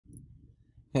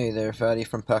Hey there, Fatty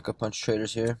from Pack a Punch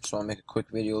Traders here. Just want to make a quick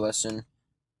video lesson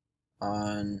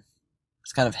on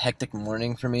it's kind of hectic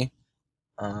morning for me,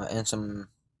 and some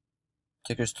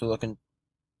tickers to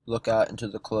look at into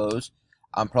the close.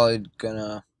 I'm probably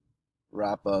gonna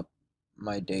wrap up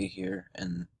my day here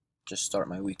and just start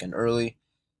my weekend early.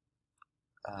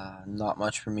 Not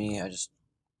much for me. I just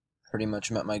pretty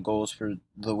much met my goals for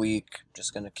the week.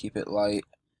 Just gonna keep it light.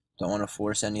 Don't want to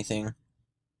force anything.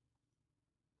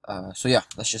 So yeah,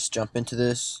 let's just jump into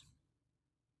this.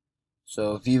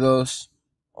 So Vvos,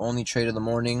 only trade of the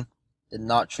morning. Did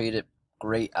not trade it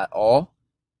great at all.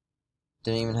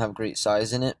 Didn't even have great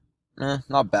size in it.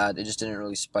 Not bad. It just didn't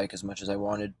really spike as much as I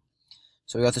wanted.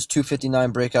 So we got this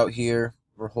 259 breakout here.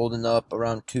 We're holding up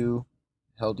around 2.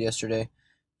 Held yesterday.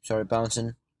 Started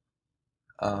bouncing.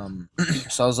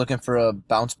 So I was looking for a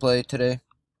bounce play today.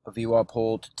 A VWAP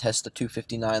hold to test the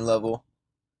 259 level.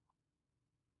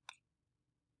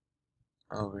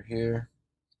 Over here.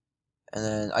 And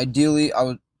then ideally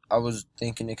I was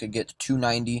thinking it could get to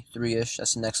 293-ish.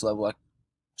 That's the next level I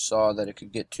saw that it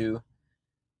could get to.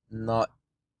 Not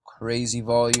crazy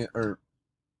volume, or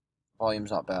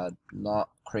volume's not bad. Not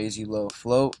crazy low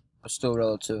float, but still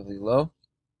relatively low.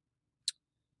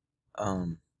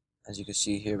 As you can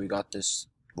see here, we got this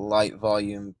light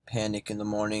volume panic in the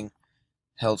morning.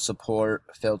 Held support,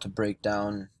 failed to break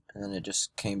down, and then it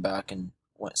just came back and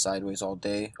went sideways all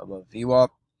day above VWAP.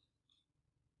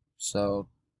 So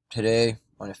today,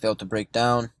 when it failed to break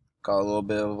down, got a little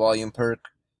bit of a volume perk,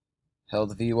 held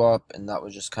the VWAP, and that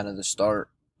was just kind of the start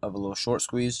of a little short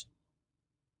squeeze.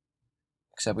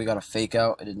 Except we got a fake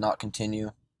out. It did not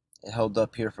continue. It held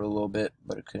up here for a little bit,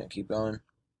 but it couldn't keep going.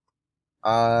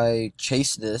 I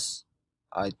chased this.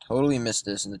 I totally missed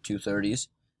this in the 230s.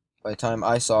 By the time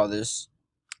I saw this,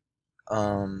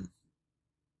 it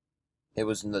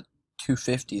was in the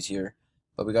 250s here.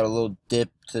 But we got a little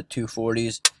dip to the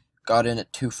 240s. Got in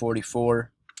at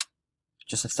 244.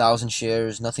 Just 1,000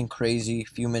 shares. Nothing crazy. A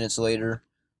few minutes later,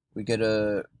 we get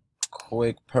a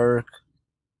quick perk.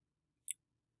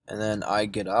 And then I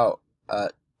get out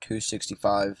at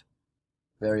 265.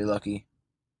 Very lucky.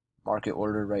 Market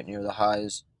order right near the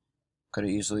highs. Could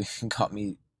have easily got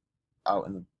me out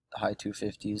in the high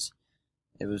 250s.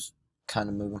 It was kind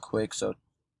of moving quick. So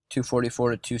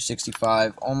 244 to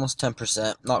 265. Almost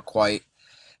 10%. Not quite.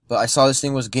 But I saw this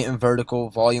thing was getting vertical.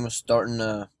 Volume was starting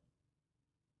to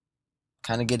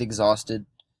kind of get exhausted.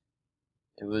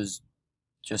 It was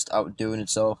just outdoing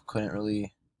itself. Couldn't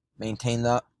really maintain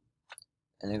that.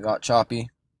 And it got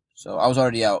choppy. So I was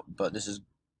already out, but this is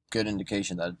good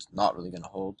indication that it's not really going to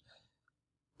hold.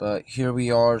 But here we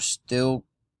are, still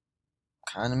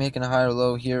kind of making a higher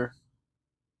low here.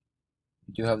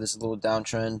 We do have this little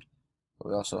downtrend, but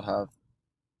we also have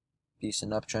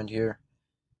decent uptrend here.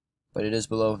 But it is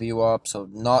below VWAP, so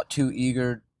not too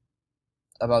eager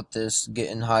about this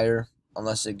getting higher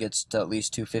unless it gets to at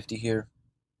least 250 here.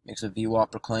 Makes a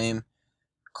VWAP reclaim,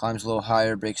 climbs a little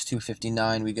higher, breaks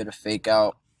 259. We get a fake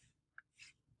out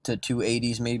to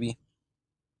 280s maybe.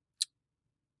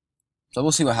 So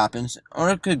we'll see what happens. Or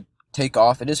it could take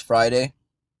off. It is Friday.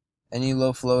 Any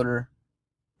low floater,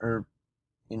 or,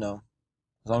 you know,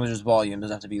 as long as there's volume, it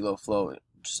doesn't have to be low float.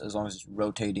 Just as long as it's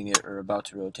rotating it or about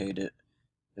to rotate it.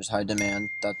 There's high demand.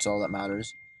 That's all that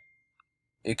matters.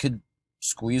 It could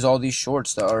squeeze all these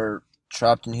shorts that are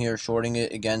trapped in here, shorting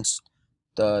it against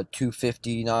the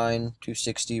 259,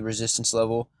 260 resistance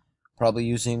level. Probably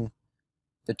using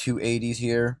the 280s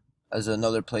here as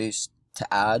another place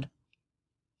to add.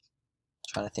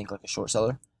 Trying to think like a short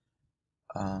seller.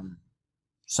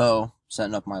 So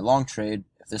setting up my long trade.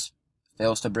 If this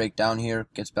fails to break down here,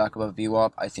 gets back above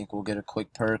VWAP, I think we'll get a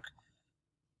quick perk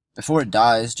before it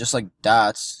dies, just like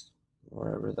DATS,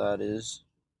 wherever that is.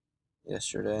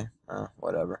 Yesterday,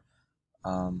 whatever.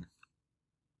 But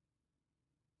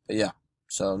yeah.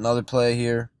 So another play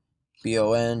here,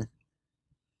 BON.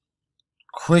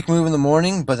 Quick move in the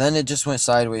morning, but then it just went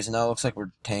sideways, and now it looks like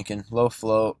we're tanking. Low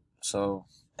float, so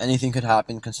anything could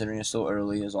happen considering it's still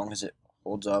early, as long as it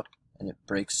holds up and it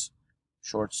breaks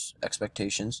shorts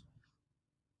expectations.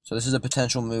 So this is a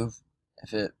potential move.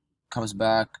 If it comes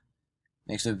back,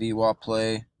 makes a VWAP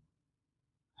play,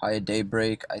 high day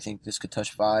break, I think this could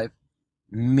touch 5.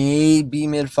 Maybe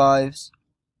mid 5s.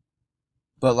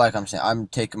 But like I'm saying, I'm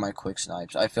taking my quick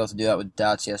snipes. I failed to do that with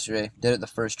DATS yesterday. Did it the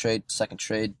first trade, second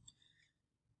trade.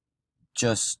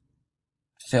 Just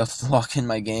failed to lock in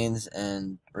my gains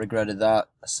and regretted that.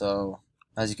 So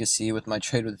as you can see with my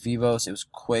trade with Vvos, it was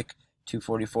quick,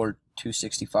 244,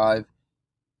 265.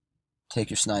 Take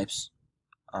your snipes.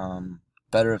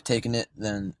 Better have taken it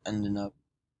than ending up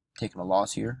taking a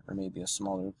loss here, or maybe a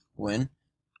smaller win.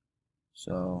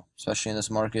 So, especially in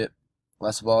this market,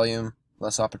 less volume,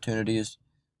 less opportunities.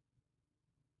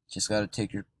 Just got to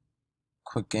take your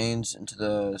quick gains into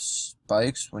the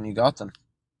spikes when you got them.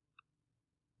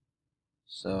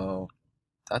 So,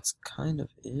 that's kind of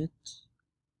it.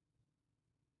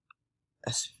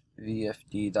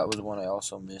 Svfd, that was one I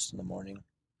also missed in the morning.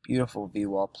 Beautiful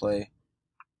vwap play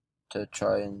to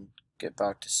try and get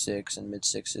back to 6 and mid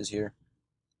 6s here.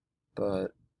 But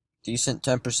decent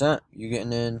 10%. You're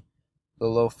getting in the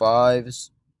low 5s,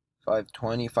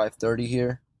 520, 530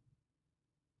 here.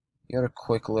 You got a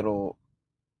quick little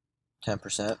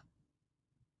 10%.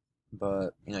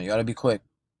 But, you know, you got to be quick.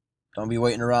 Don't be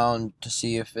waiting around to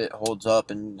see if it holds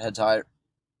up and heads higher.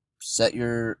 Set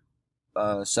your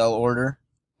sell order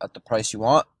at the price you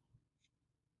want,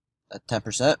 at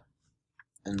 10%.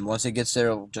 And once it gets there,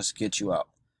 it'll just get you out.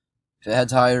 If it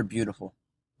heads higher, beautiful.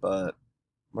 But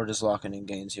we're just locking in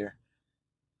gains here.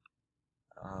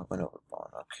 Went over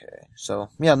bond. Okay. So,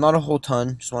 yeah, not a whole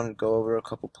ton. Just wanted to go over a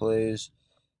couple plays.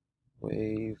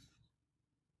 Wave.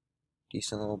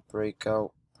 Decent little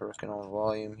breakout. Working on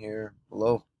volume here.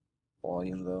 Low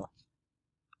volume, though.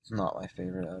 It's not my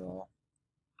favorite at all.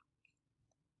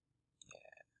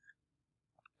 Yeah.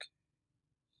 Okay.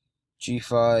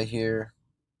 G-Fi here.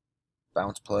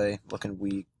 Bounce play. Looking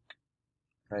weak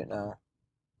right now.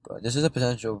 But this is a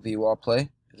potential vwap play.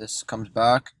 If this comes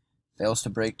back, fails to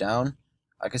break down,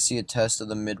 I could see a test of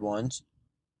the mid ones.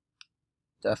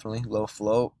 Definitely low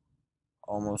float,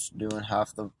 almost doing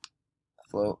half the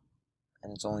float,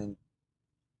 and it's only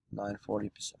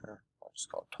 940%, or I'll just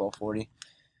call it 1240.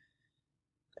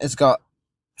 It's got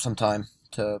some time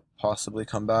to possibly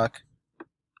come back.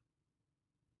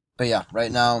 But yeah,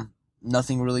 right now,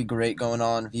 nothing really great going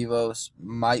on. Vvos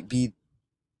might be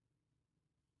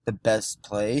the best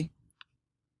play.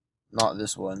 Not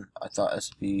this one. I thought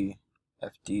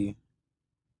Svfd,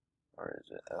 or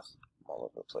is it F? I'm all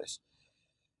over the place.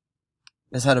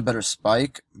 This had a better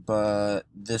spike, but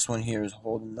this one here is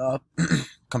holding up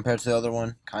compared to the other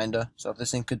one, kinda. So if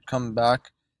this thing could come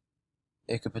back,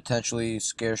 it could potentially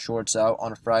scare shorts out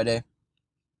on a Friday.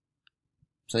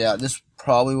 So yeah, this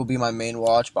probably will be my main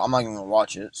watch, but I'm not even gonna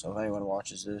watch it. So if anyone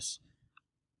watches this,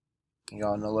 you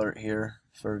got an alert here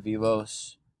for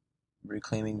Vvos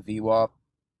reclaiming vwap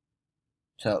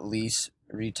to at least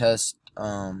retest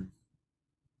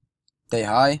day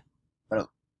high, but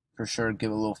for sure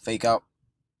give a little fake out.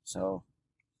 So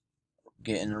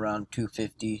getting around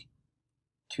 250,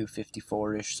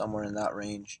 254-ish, somewhere in that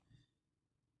range.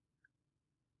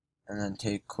 And then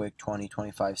take quick 20,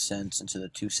 25 cents into the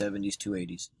 270s,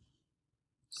 280s.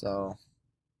 So,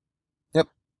 yep,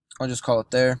 I'll just call it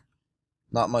there.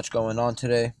 Not much going on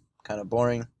today. Kind of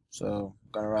boring. So,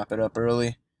 I'm going to wrap it up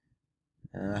early.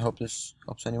 And I hope this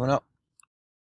helps anyone out.